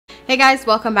Hey guys,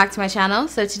 welcome back to my channel.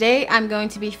 So today I'm going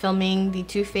to be filming the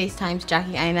Too Faced times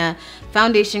Jackie Aina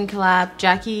foundation collab.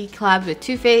 Jackie collabed with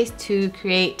Too Faced to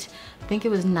create, I think it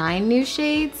was 9 new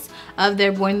shades of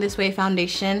their Born This Way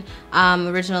foundation.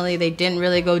 Originally they didn't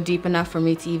really go deep enough for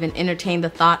me to even entertain the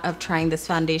thought of trying this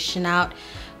foundation out,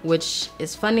 which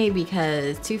is funny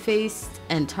because Too Faced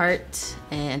and Tarte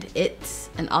and It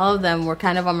and all of them were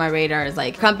kind of on my radar as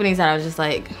like companies that I was just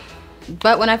like.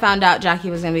 But when I found out Jackie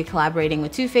was going to be collaborating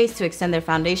with Too Faced to extend their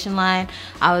foundation line,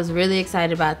 I was really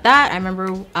excited about that. I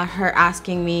remember her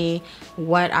asking me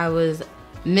what I was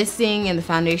missing in the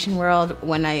foundation world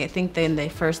when I think then they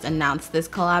first announced this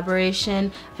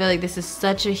collaboration. I feel like this is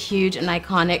such a huge and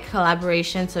iconic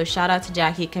collaboration, so shout out to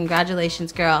Jackie.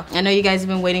 Congratulations, girl. I know you guys have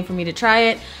been waiting for me to try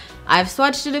it. I've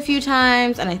swatched it a few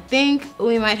times and I think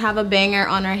we might have a banger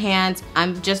on our hands.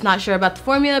 I'm just not sure about the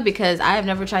formula because I have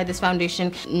never tried this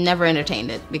foundation, never entertained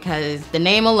it because the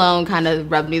name alone kind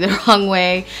of rubbed me the wrong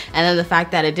way, and then the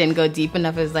fact that it didn't go deep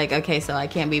enough is like, okay, so I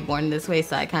can't be born this way,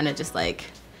 so I kind of just like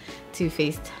Too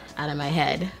Faced out of my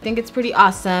head. I think it's pretty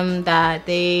awesome that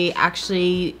they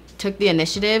actually took the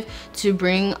initiative to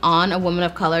bring on a woman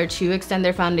of color to extend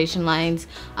their foundation lines.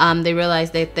 They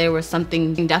realized that there was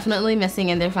something definitely missing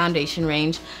in their foundation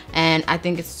range, and I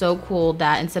think it's so cool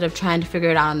that instead of trying to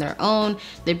figure it out on their own,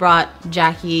 they brought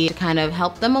Jackie to kind of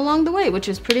help them along the way, which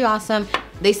is pretty awesome.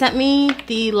 They sent me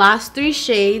the last 3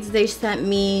 shades. They sent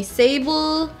me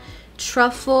Sable,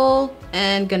 Truffle,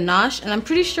 and Ganache, and I'm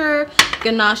pretty sure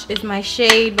Ganache is my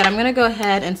shade, but I'm gonna go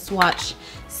ahead and swatch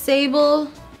Sable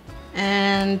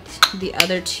and the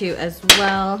other 2 as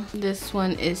well. This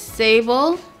one is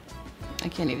Sable. I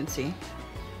can't even see.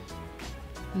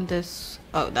 This,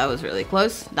 oh, that was really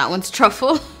close. That one's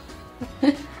Truffle.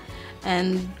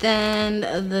 And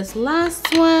then this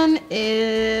last one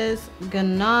is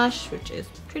Ganache, which is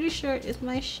pretty sure is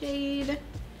my shade.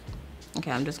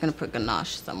 Okay, I'm just gonna put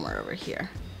Ganache somewhere over here.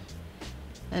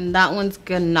 And that one's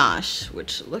Ganache,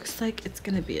 which looks like it's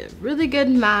gonna be a really good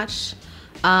match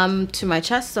to my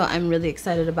chest, so I'm really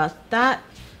excited about that.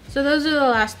 So those are the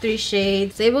last 3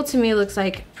 shades. Sable to me looks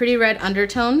like pretty red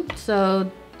undertone,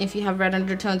 so if you have red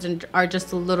undertones and are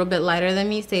just a little bit lighter than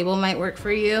me, Sable might work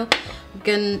for you.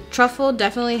 Truffle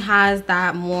definitely has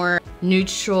that more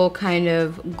neutral kind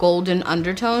of golden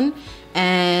undertone,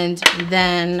 and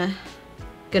then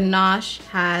Ganache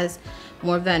has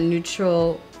more of that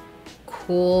neutral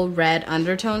cool red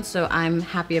undertone, so I'm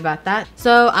happy about that.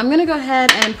 So I'm gonna go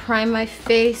ahead and prime my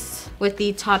face with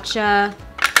the Tatcha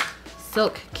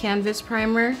Silk Canvas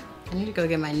Primer. I need to go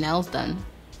get my nails done.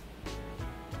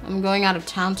 I'm going out of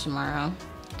town tomorrow.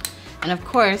 And of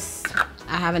course,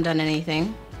 I haven't done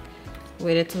anything.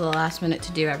 Waited till the last minute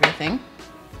to do everything.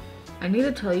 I need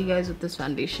to tell you guys what this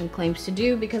foundation claims to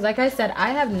do because like I said, I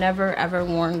have never ever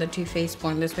worn the Too Faced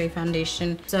Born This Way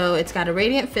foundation. So it's got a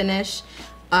radiant finish.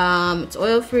 It's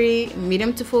oil-free,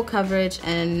 medium to full coverage,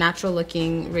 and natural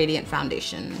looking radiant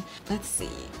foundation. Let's see,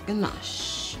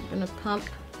 Ganache. I'm gonna pump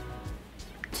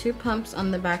 2 pumps on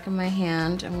the back of my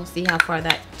hand and we'll see how far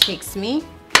that takes me.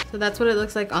 So that's what it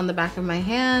looks like on the back of my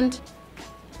hand.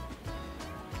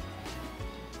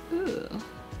 Ooh,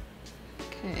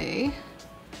 okay.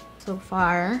 So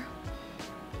far,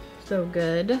 so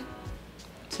good.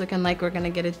 It's looking like we're gonna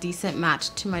get a decent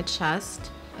match to my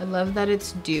chest. I love that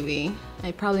it's dewy.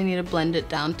 I probably need to blend it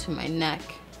down to my neck.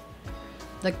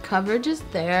 The coverage is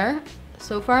there.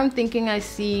 So far I'm thinking I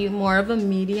see more of a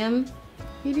medium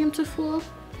to full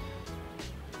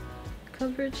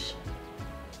coverage.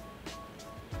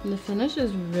 And the finish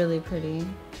is really pretty.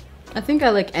 I think I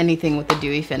like anything with a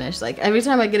dewy finish. Like every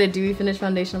time I get a dewy finish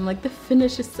foundation, I'm like, the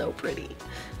finish is so pretty.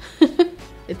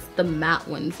 It's the matte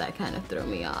ones that kind of throw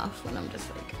me off when I'm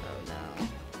just like, oh no.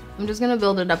 I'm just gonna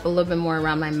build it up a little bit more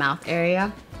around my mouth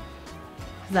area.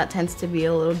 That tends to be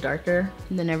a little darker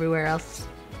than everywhere else.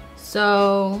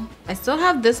 So I still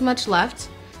have this much left,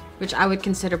 which I would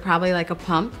consider probably like a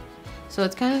pump. So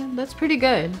it's kind of, that's pretty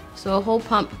good. So a whole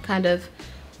pump kind of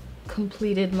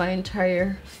completed my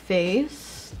entire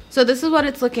face. So this is what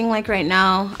it's looking like right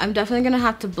now. I'm definitely gonna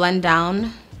have to blend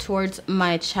down towards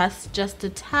my chest just a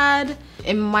tad.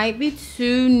 It might be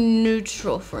too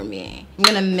neutral for me. I'm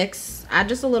gonna mix, add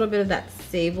just a little bit of that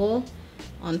Sable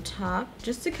on top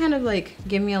just to kind of like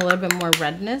give me a little bit more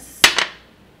redness.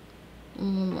 A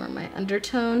little more of my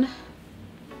undertone.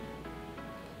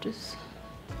 Just,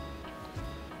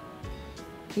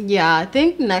 yeah, I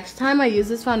think next time I use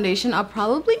this foundation, I'll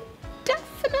probably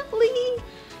definitely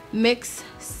mix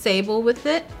Sable with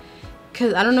it.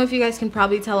 Because I don't know if you guys can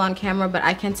probably tell on camera, but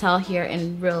I can tell here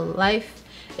in real life.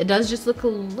 It does just look a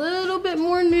little bit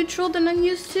more neutral than I'm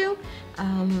used to.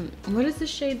 What is the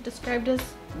shade described as?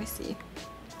 Let me see.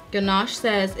 Ganache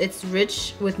says it's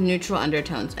rich with neutral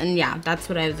undertones. And yeah, that's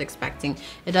what I was expecting.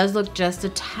 It does look just a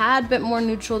tad bit more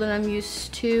neutral than I'm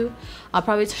used to. I'll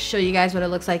probably show you guys what it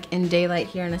looks like in daylight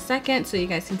here in a second so you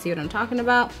guys can see what I'm talking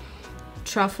about.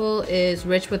 Truffle is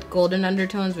rich with golden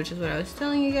undertones, which is what I was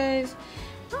telling you guys.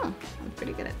 Oh, I'm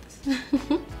pretty good at this.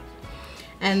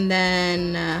 And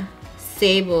then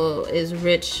Sable is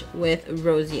rich with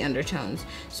rosy undertones.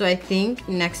 So I think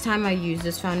next time I use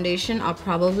this foundation, I'll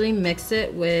probably mix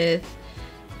it with,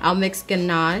 I'll mix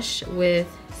Ganache with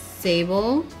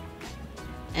Sable,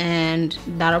 and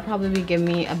that'll probably give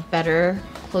me a better,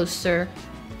 closer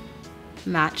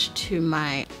match to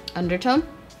my undertone.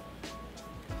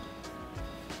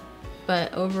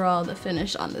 But overall, the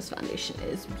finish on this foundation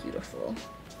is beautiful.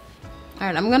 All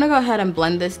right, I'm gonna go ahead and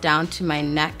blend this down to my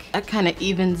neck. That kind of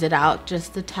evens it out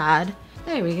just a tad.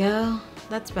 There we go,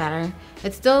 that's better.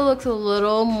 It still looks a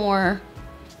little more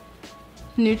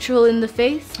neutral in the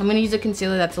face. I'm gonna use a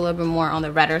concealer that's a little bit more on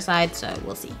the redder side, so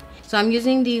we'll see. So I'm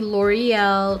using the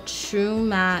L'Oreal True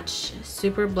Match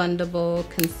Super Blendable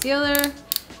Concealer.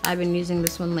 I've been using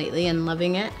this one lately and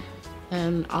loving it.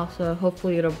 And also,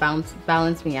 hopefully it'll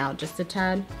balance me out just a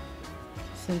tad,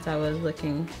 since I was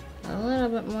looking a little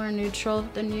bit more neutral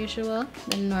than usual,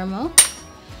 than normal.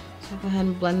 So I'll go ahead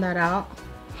and blend that out.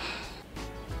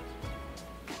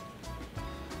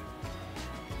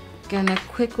 Gonna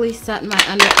quickly set my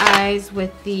under eyes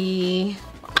with the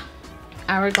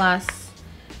Hourglass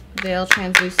Veil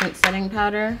Translucent Setting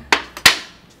Powder.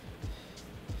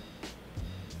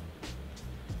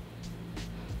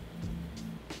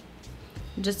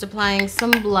 Just applying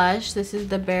some blush. This is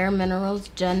the Bare Minerals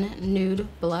Gen Nude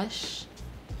Blush.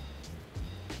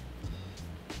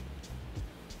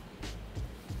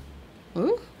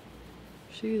 Ooh,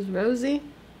 she's rosy.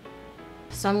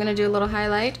 So I'm gonna do a little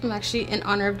highlight. I'm actually, in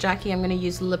honor of Jackie, I'm gonna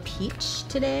use La Peach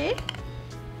today.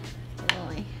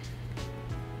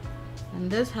 And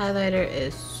this highlighter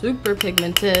is super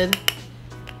pigmented,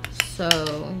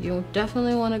 so you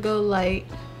definitely wanna go light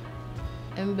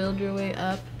and build your way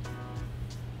up.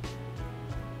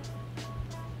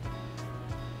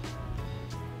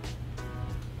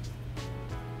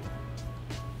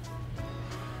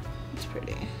 It's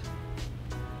pretty.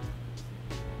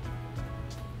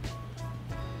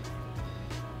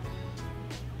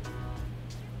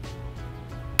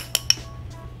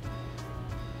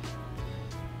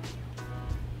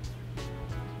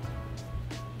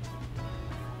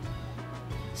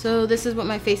 So this is what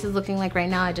my face is looking like right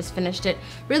now. I just finished it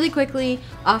really quickly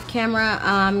off camera.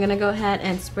 I'm gonna go ahead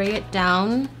and spray it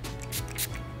down.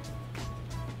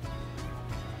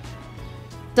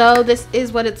 So this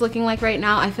is what it's looking like right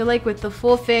now. I feel like with the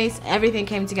full face, everything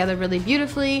came together really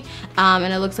beautifully.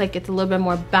 And it looks like it's a little bit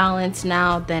more balanced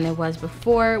now than it was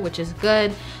before, which is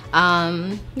good.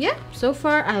 Yeah, so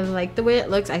far I like the way it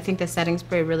looks. I think the setting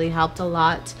spray really helped a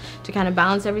lot to kind of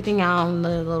balance everything out.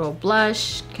 The little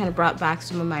blush kind of brought back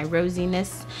some of my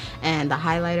rosiness, and the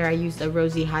highlighter, I used a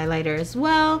rosy highlighter as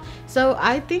well. So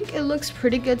I think it looks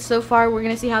pretty good so far. We're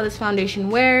gonna see how this foundation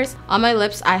wears. On my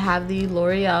lips, I have the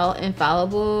L'Oreal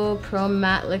Infallible Pro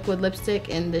Matte Liquid Lipstick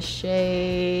in the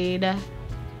shade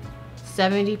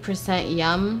 70%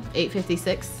 Yum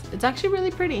 856. It's actually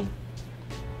really pretty.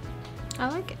 I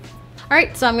like it. All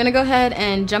right, so I'm gonna go ahead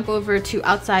and jump over to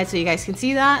outside so you guys can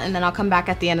see that, and then I'll come back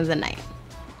at the end of the night.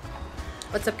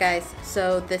 What's up, guys?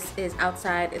 So this is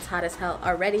outside. It's hot as hell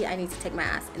already. I need to take my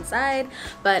ass inside,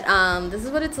 but this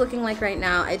is what it's looking like right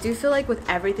now. I do feel like with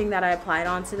everything that I applied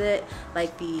onto it,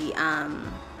 like the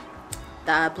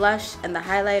blush and the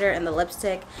highlighter and the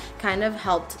lipstick, kind of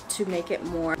helped to make it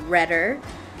more redder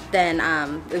than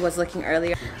it was looking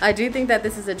earlier. I do think that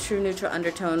this is a true neutral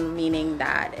undertone, meaning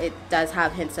that it does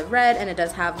have hints of red and it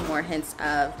does have more hints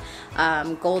of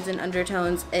golden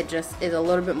undertones. It just is a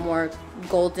little bit more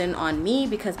golden on me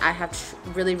because I have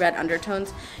really red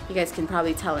undertones. You guys can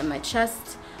probably tell in my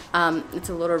chest. It's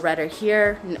a little redder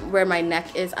here where my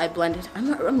neck is. I blended,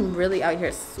 I'm really out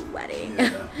here sweating.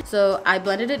 Yeah. So I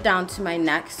blended it down to my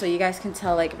neck, so you guys can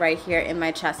tell, like right here in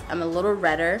my chest, I'm a little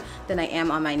redder than I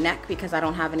am on my neck because I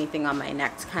don't have anything on my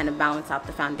neck to kind of balance out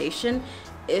the foundation.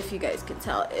 If you guys can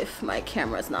tell, if my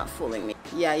camera's not fooling me.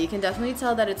 Yeah, you can definitely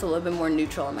tell that it's a little bit more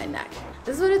neutral on my neck.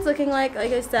 This is what it's looking like.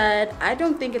 Like I said, I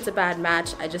don't think it's a bad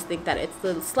match. I just think that it's a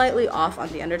little slightly off on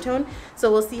the undertone.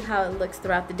 So we'll see how it looks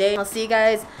throughout the day. I'll see you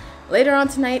guys later on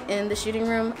tonight in the shooting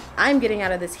room. I'm getting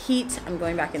out of this heat. I'm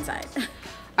going back inside.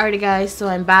 Alrighty guys, so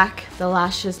I'm back. The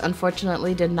lashes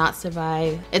unfortunately did not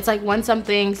survive. It's like 1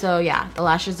 something, so yeah, the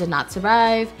lashes did not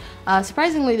survive.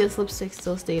 Surprisingly, this lipstick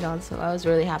still stayed on, so I was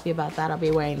really happy about that. I'll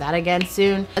be wearing that again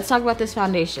soon. Let's talk about this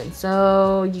foundation.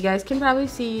 So you guys can probably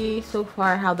see so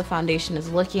far how the foundation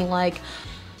is looking like.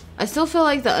 I still feel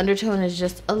like the undertone is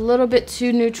just a little bit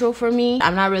too neutral for me.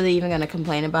 I'm not really even gonna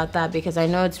complain about that because I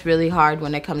know it's really hard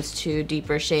when it comes to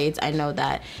deeper shades. I know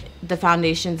that the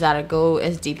foundations that go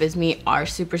as deep as me are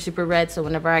super red, so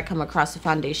whenever I come across a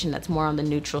foundation that's more on the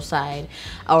neutral side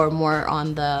or more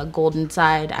on the golden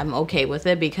side, I'm okay with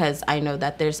it because I know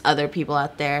that there's other people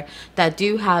out there that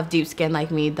do have deep skin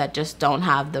like me that just don't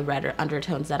have the red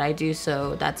undertones that I do,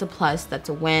 so that's a plus, that's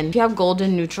a win. If you have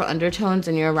golden neutral undertones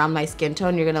and you're around my skin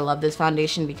tone, you're gonna love this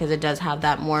foundation because it does have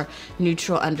that more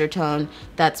neutral undertone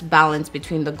that's balanced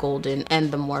between the golden and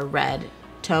the more red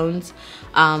tones.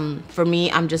 For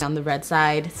me, I'm just on the red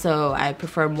side, so I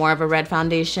prefer more of a red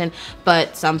foundation,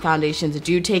 but some foundations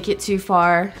do take it too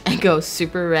far and go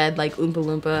super red like Oompa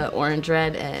Loompa orange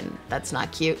red, and that's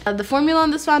not cute. The formula on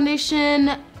this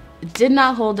foundation did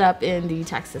not hold up in the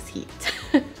Texas heat.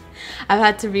 I've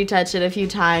had to retouch it a few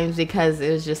times because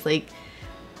it was just like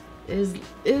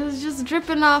it was just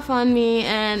dripping off on me,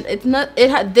 and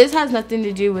this has nothing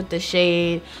to do with the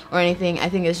shade or anything. I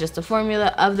think it's just the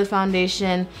formula of the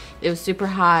foundation. It was super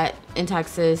hot in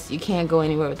Texas. You can't go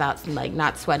anywhere without like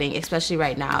not sweating, especially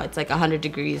right now. It's like 100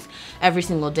 degrees every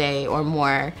single day or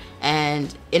more,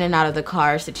 and in and out of the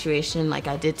car situation like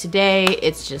I did today,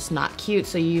 it's just not cute.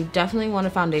 So you definitely want a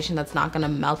foundation that's not gonna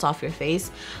melt off your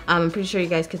face. I'm pretty sure you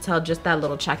guys could tell just that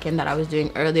little check-in that I was doing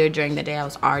earlier during the day. I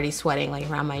was already sweating like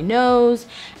around my nose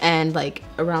and like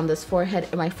around this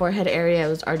forehead, my forehead area. It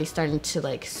was already starting to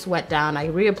like sweat down. I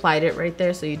reapplied it right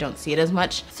there so you don't see it as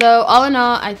much. So all in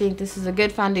all, I think this is a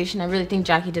good foundation. I really think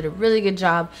Jackie did a really good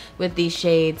job with these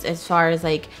shades as far as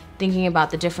like thinking about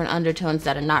the different undertones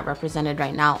that are not represented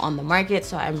right now on the market.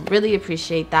 So I really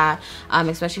appreciate that,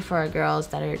 especially for our girls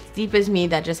that are as deep as me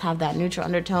that just have that neutral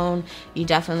undertone. You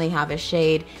definitely have a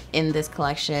shade in this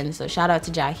collection. So shout out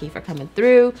to Jackie for coming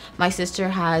through. My sister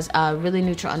has really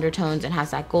neutral undertones and has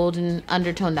that golden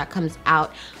undertone that comes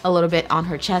out a little bit on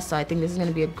her chest. So I think this is gonna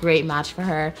be a great match for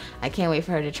her. I can't wait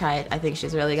for her to try it. I think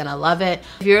she's really gonna love it.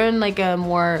 If you're in like a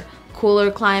more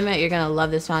cooler climate, you're gonna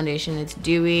love this foundation. It's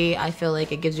dewy. I feel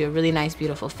like it gives you a really nice,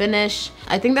 beautiful finish.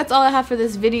 I think that's all I have for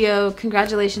this video.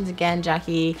 Congratulations again,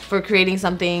 Jackie, for creating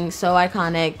something so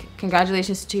iconic.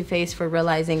 Congratulations to Too Faced for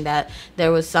realizing that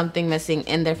there was something missing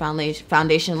in their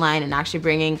foundation line and actually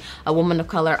bringing a woman of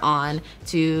color on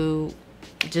to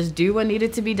just do what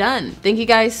needed to be done. Thank you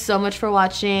guys so much for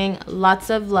watching. Lots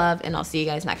of love, and I'll see you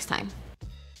guys next time.